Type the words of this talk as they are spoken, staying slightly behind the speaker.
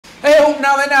Yo,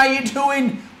 now then, how you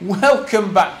doing?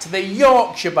 Welcome back to the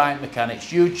Yorkshire Bike Mechanics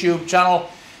YouTube channel.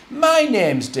 My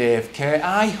name's Dave K.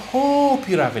 I hope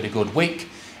you're having a good week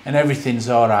and everything's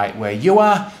alright where you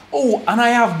are. Oh, and I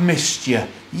have missed you.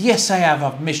 Yes, I have.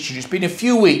 I've missed you. It's been a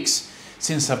few weeks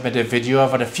since I've made a video.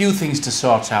 I've had a few things to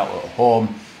sort out at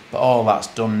home, but all that's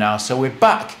done now. So we're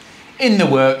back in the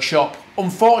workshop.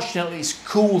 Unfortunately, it's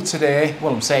cool today.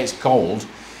 Well, I'm saying it's cold.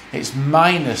 It's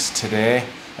minus today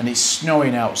and it's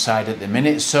snowing outside at the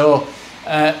minute. So,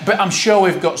 but I'm sure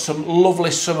we've got some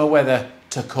lovely summer weather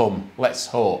to come. Let's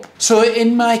hope. So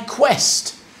in my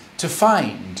quest to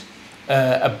find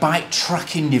a bike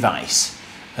tracking device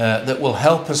that will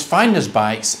help us find us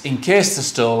bikes in case they're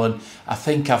stolen, I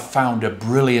think I've found a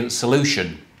brilliant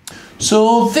solution.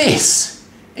 So this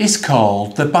is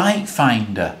called the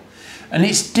Bikefinder, and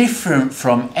it's different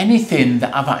from anything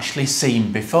that I've actually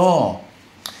seen before.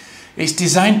 It's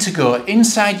designed to go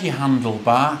inside your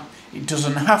handlebar. It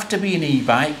doesn't have to be an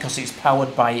e-bike because it's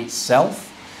powered by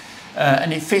itself,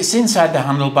 and it fits inside the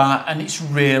handlebar, and it's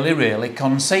really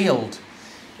concealed.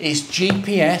 It's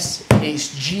GPS,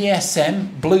 it's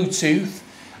GSM, Bluetooth,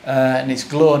 and it's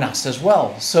GLONASS as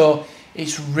well. So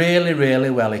it's really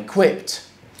well equipped.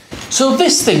 So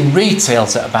this thing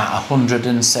retails at about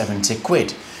 170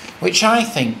 quid, which I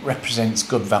think represents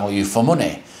good value for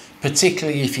money,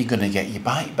 particularly if you're going to get your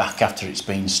bike back after it's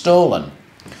been stolen.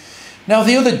 Now,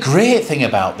 the other great thing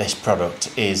about this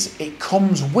product is it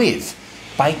comes with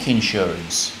bike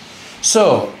insurance.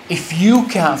 So if you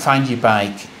can't find your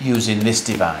bike using this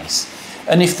device,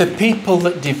 and if the people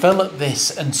that developed this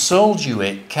and sold you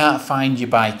it can't find your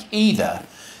bike either,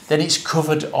 then it's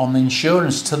covered on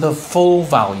insurance to the full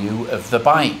value of the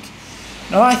bike.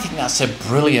 Now, I think that's a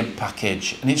brilliant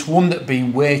package, and it's one that I've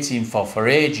been waiting for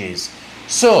ages.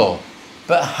 So,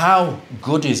 but how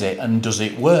good is it and does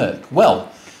it work?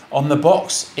 Well, on the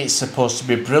box it's supposed to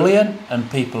be brilliant and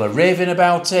people are raving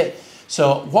about it.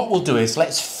 So what we'll do is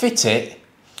let's fit it,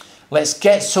 let's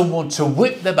get someone to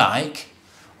whip the bike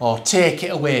or take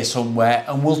it away somewhere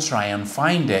and we'll try and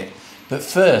find it. But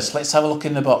first, let's have a look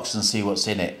in the box and see what's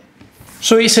in it.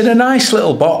 So it's in a nice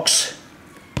little box,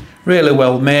 really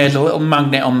well made, a little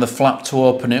magnet on the flap to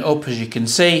open it up. As you can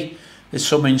see, there's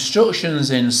some instructions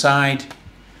inside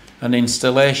and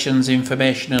installations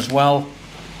information as well.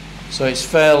 So it's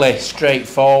fairly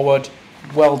straightforward,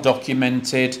 well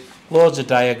documented, loads of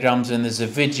diagrams, and there's a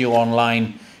video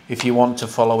online if you want to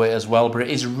follow it as well. But it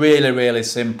is really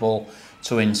simple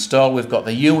to install. We've got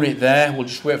the unit there. We'll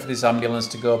just wait for this ambulance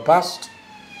to go past.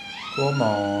 Come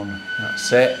on,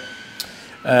 that's it.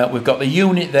 We've got the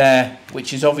unit there,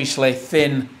 which is obviously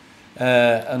thin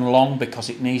and long because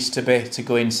it needs to be to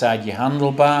go inside your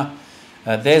handlebar.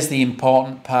 There's the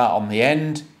important part on the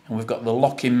end, and we've got the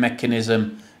locking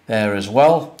mechanism there as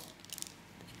well.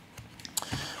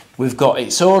 We've got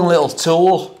its own little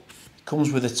tool. It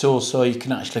comes with a tool so you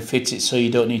can actually fit it so you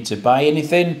don't need to buy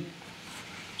anything.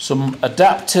 Some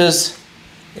adapters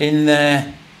in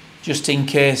there just in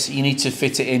case you need to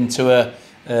fit it into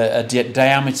a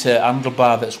diameter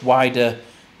handlebar that's wider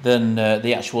than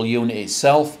the actual unit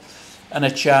itself, and a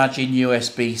charging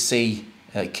USB-C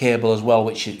cable as well,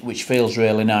 which feels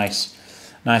really nice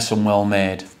and well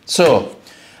made. So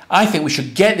I think we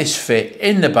should get this fit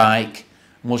in the bike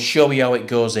and we'll show you how it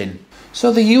goes in.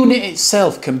 So the unit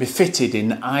itself can be fitted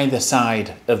in either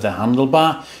side of the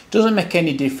handlebar. Doesn't make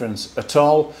any difference at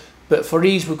all, but for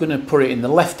ease we're going to put it in the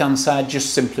left hand side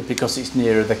just simply because it's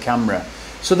nearer the camera.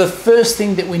 So the first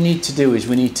thing that we need to do is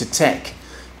we need to take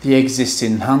the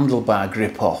existing handlebar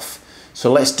grip off.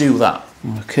 So let's do that.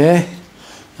 Okay,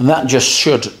 and that just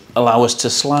should allow us to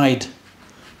slide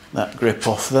that grip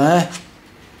off there,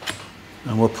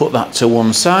 and we'll put that to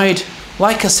one side.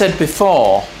 Like I said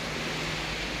before,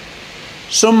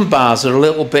 some bars are a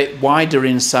little bit wider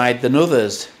inside than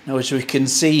others. Now, as we can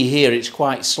see here, it's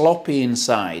quite sloppy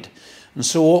inside, and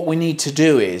so what we need to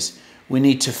do is we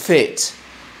need to fit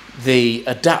the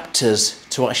adapters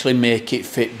to actually make it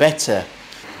fit better.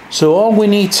 So all we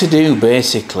need to do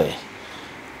basically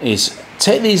is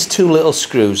take these two little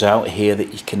screws out here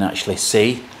that you can actually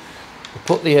see. We'll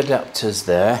put the adapters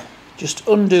there, just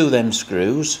undo them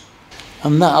screws,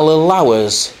 and that'll allow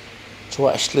us to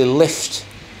actually lift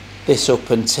this up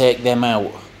and take them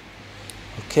out.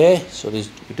 Okay, so we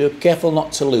do be careful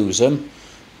not to lose them.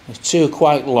 There's two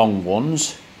quite long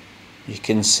ones, you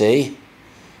can see,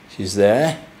 she's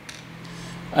there.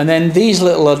 And then these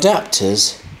little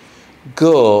adapters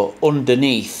go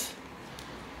underneath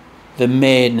the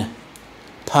main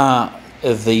part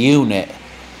of the unit.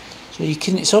 So you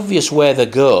can, it's obvious where they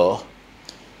go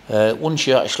once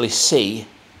you actually see.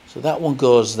 So that one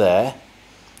goes there,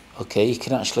 Okay, you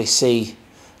can actually see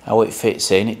how it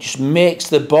fits in. It just makes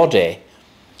the body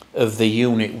of the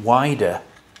unit wider,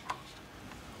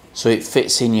 so it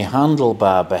fits in your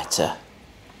handlebar better.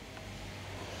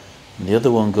 And the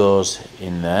other one goes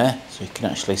in there, so you can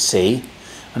actually see.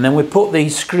 And then we put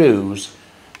these screws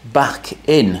back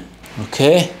in.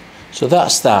 Okay, so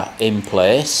that's that in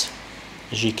place,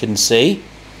 as you can see.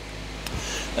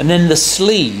 And then the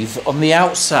sleeve on the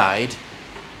outside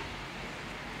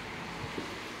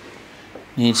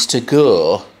needs to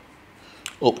go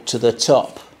up to the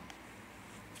top,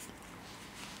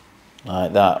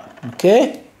 like that.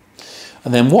 Okay,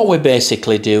 and then what we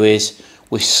basically do is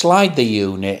we slide the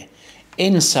unit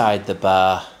inside the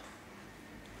bar.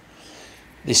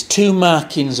 There's two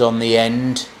markings on the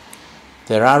end.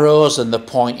 They're arrows and they're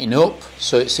pointing up,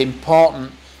 so it's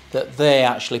important that they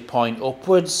actually point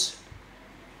upwards.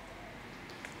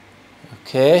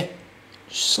 Okay,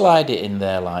 just slide it in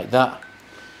there like that.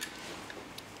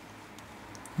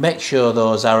 Make sure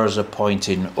those arrows are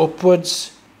pointing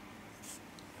upwards,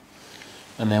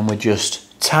 and then we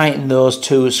just tighten those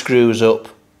two screws up.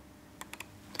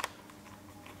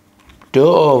 Don't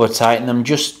over tighten them,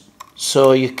 just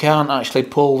so you can't actually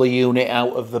pull the unit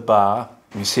out of the bar.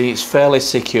 You see it's fairly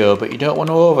secure, but you don't want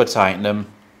to over tighten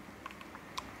them.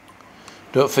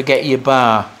 Don't forget your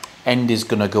bar end is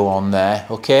going to go on there,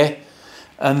 okay?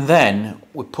 And then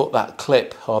we put that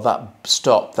clip or that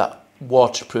stop, that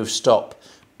waterproof stop,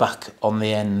 back on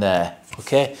the end there,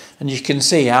 okay? And you can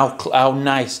see how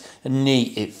nice and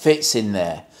neat it fits in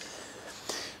there.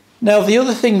 Now the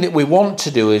other thing that we want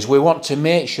to do is we want to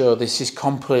make sure this is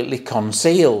completely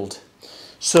concealed.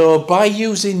 So by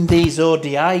using these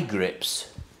ODI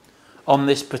grips on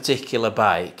this particular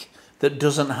bike that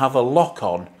doesn't have a lock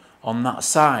on that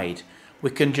side, we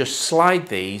can just slide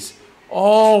these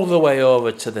all the way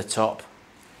over to the top,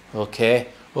 okay,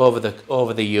 over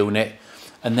the unit,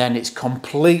 and then it's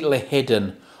completely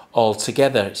hidden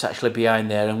altogether. It's actually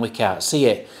behind there and we can't see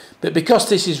it. But because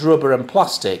this is rubber and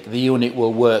plastic, the unit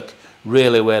will work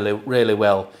really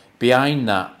well behind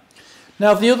that.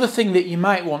 Now the other thing that you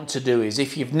might want to do is,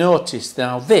 if you've noticed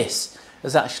now, this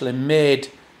has actually made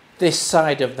this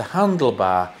side of the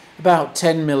handlebar about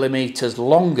 10mm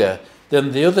longer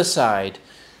than the other side.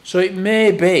 So it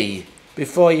may be,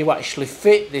 before you actually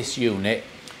fit this unit,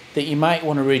 that you might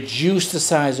want to reduce the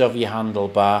size of your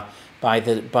handlebar by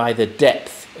the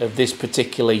depth of this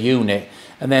particular unit,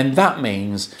 and then that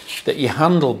means that your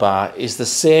handlebar is the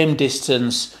same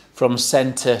distance from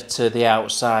centre to the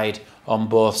outside on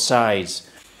both sides,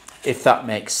 if that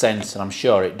makes sense, and I'm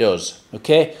sure it does.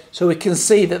 Okay, so we can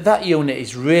see that that unit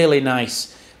is really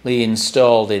nicely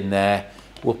installed in there.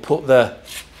 We'll put the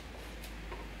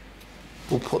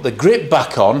grip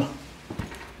back on,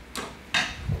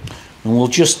 and we'll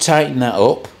just tighten that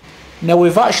up. Now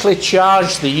we've actually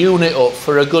charged the unit up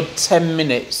for a good 10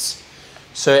 minutes,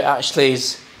 so it actually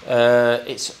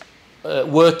is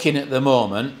working at the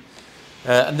moment.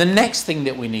 And the next thing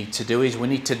that we need to do is we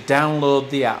need to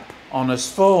download the app on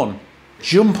his phone.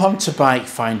 Jump onto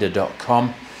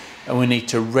bikefinder.com and we need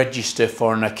to register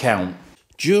for an account.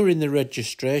 During the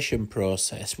registration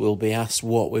process, we'll be asked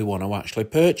what we want to actually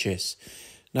purchase.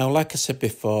 Now, like I said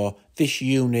before, this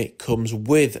unit comes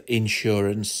with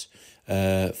insurance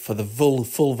for the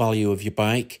full value of your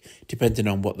bike. Depending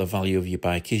on what the value of your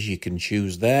bike is, you can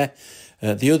choose there.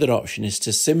 The other option is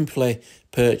to simply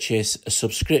purchase a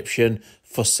subscription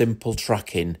for simple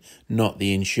tracking, not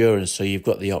the insurance. So you've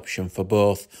got the option for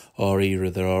both, or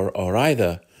either or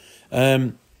either.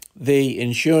 The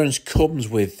insurance comes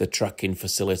with the tracking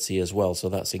facility as well, so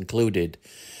that's included.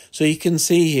 So you can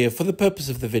see here, for the purpose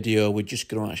of the video, we're just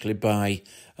going to actually buy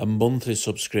a monthly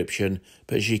subscription.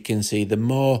 But as you can see, the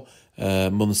more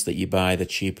months that you buy, the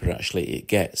cheaper actually it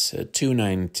gets.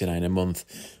 $2.99 a month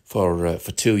for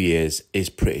 2 years is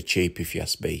pretty cheap, if you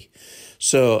ask me.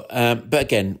 So, but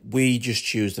again, we just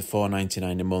choose the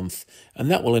 $4.99 a month, and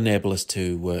that will enable us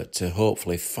to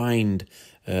hopefully find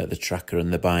the tracker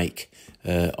and the bike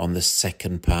on the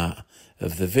second part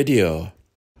of the video.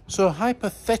 So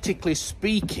hypothetically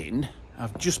speaking,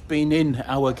 I've just been in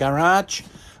our garage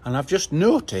and I've just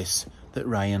noticed that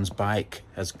Ryan's bike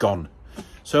has gone.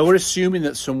 So we're assuming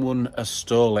that someone has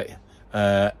stole it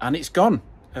and it's gone.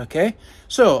 Okay,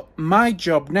 so my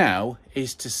job now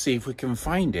is to see if we can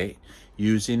find it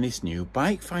using this new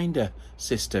Bikefinder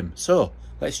system. So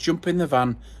let's jump in the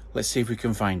van, let's see if we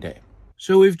can find it.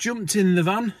 So we've jumped in the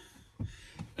van.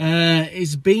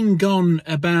 It's been gone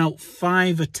about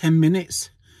 5 or 10 minutes.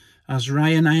 As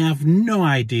Ryan, I have no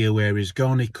idea where he's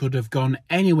gone. He could have gone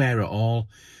anywhere at all.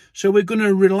 So we're going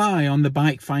to rely on the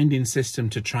bike finding system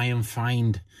to try and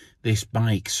find this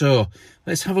bike. So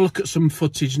let's have a look at some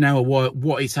footage now of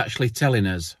what it's actually telling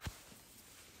us.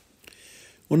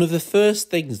 One of the first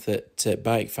things that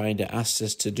Bikefinder asked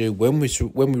us to do when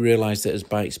we realised that his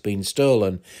bike's been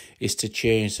stolen is to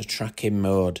change the tracking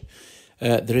mode.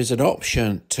 There is an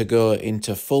option to go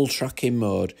into full tracking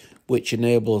mode, which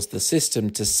enables the system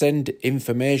to send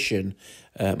information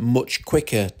much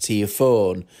quicker to your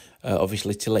phone,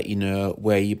 obviously to let you know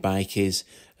where your bike is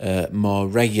more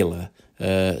regular.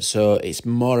 So it's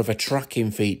more of a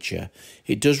tracking feature.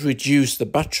 It does reduce the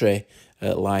battery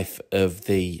life of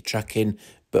the tracking,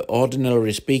 but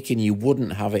ordinarily speaking, you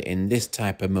wouldn't have it in this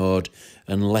type of mode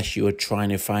unless you were trying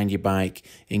to find your bike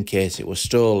in case it was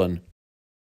stolen.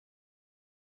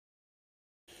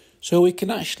 So we can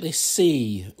actually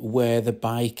see where the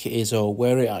bike is or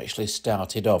where it actually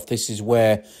started off. This is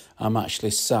where I'm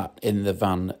actually sat in the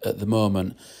van at the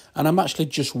moment, and I'm actually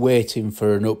just waiting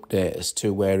for an update as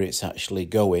to where it's actually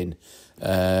going.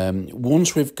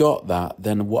 Once we've got that,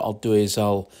 then what I'll do is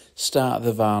I'll start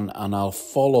the van and I'll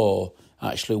follow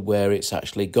actually where it's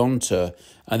actually gone to,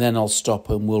 and then I'll stop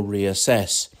and we'll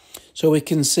reassess. So we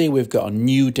can see we've got a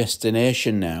new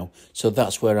destination now, so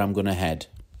that's where I'm going to head.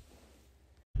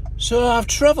 So I've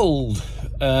travelled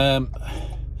about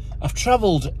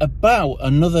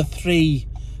another 3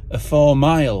 or 4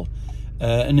 mile,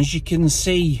 and as you can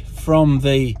see from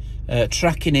the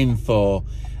tracking info,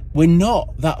 we're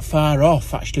not that far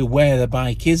off actually where the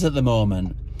bike is at the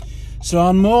moment. So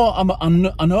I know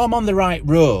I'm on the right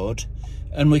road,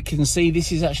 and we can see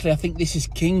this is actually, I think this is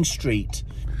King Street,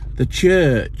 the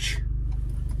church,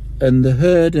 and the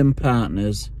Herd and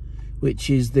Partners, which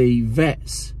is the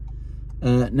vets.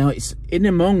 Now it's in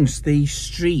amongst these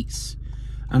streets,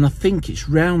 and I think it's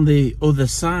round the other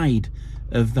side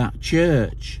of that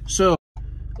church. So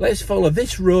let's follow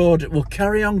this road. We'll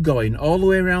carry on going all the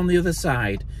way around the other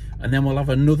side, and then we'll have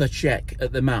another check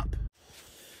at the map.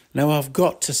 Now I've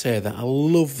got to say that I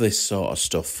love this sort of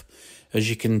stuff. As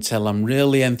you can tell, I'm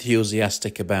really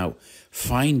enthusiastic about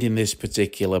finding this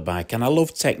particular bike, and I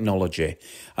love technology,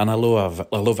 and I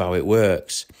love how it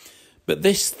works. But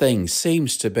this thing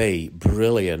seems to be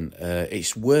brilliant.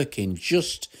 It's working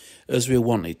just as we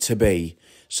want it to be.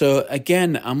 So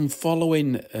again, I'm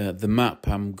following the map.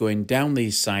 I'm going down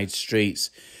these side streets,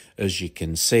 as you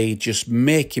can see, just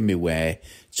making my way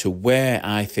to where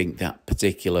I think that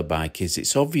particular bike is.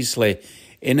 It's obviously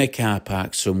in a car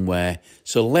park somewhere.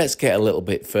 So let's get a little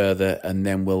bit further, and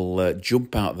then we'll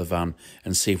jump out of the van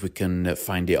and see if we can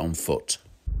find it on foot.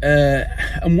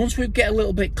 And once we get a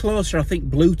little bit closer, I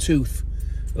think Bluetooth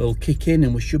will kick in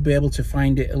and we should be able to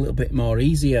find it a little bit more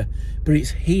easier. But it's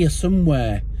here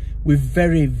somewhere. We're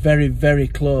very, very, very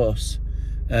close.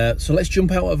 So let's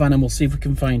jump out of the van and we'll see if we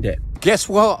can find it. Guess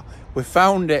what? We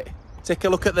found it. Take a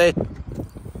look at this.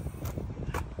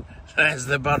 There's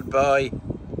the bad boy.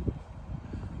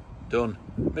 Done.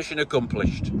 Mission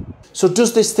accomplished. So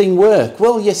does this thing work?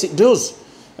 Well, yes, it does.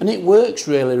 And it works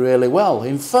really, really well.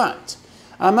 In fact,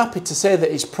 I'm happy to say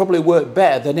that it's probably worked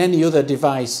better than any other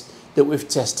device that we've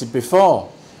tested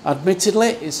before. Admittedly,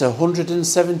 it's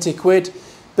 170 quid,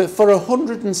 but for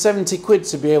 170 quid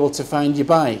to be able to find your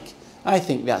bike, I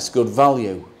think that's good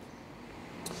value.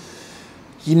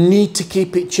 You need to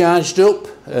keep it charged up.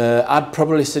 I'd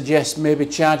probably suggest maybe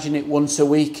charging it once a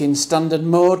week in standard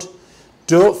mode.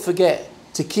 Don't forget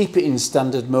to keep it in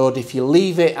standard mode. If you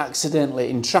leave it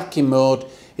accidentally in tracking mode,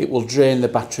 it will drain the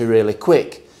battery really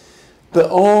quick. But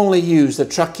only use the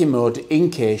tracking mode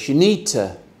in case you need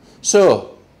to.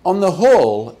 So, on the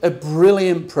whole, a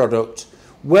brilliant product,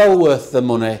 well worth the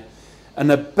money, and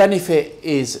the benefit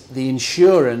is the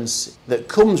insurance that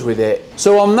comes with it.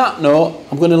 So on that note,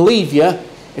 I'm going to leave you.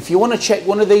 If you want to check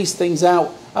one of these things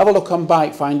out, have a look on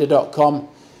bikefinder.com.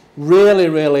 Really,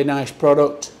 really nice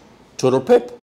product. Toodle pip.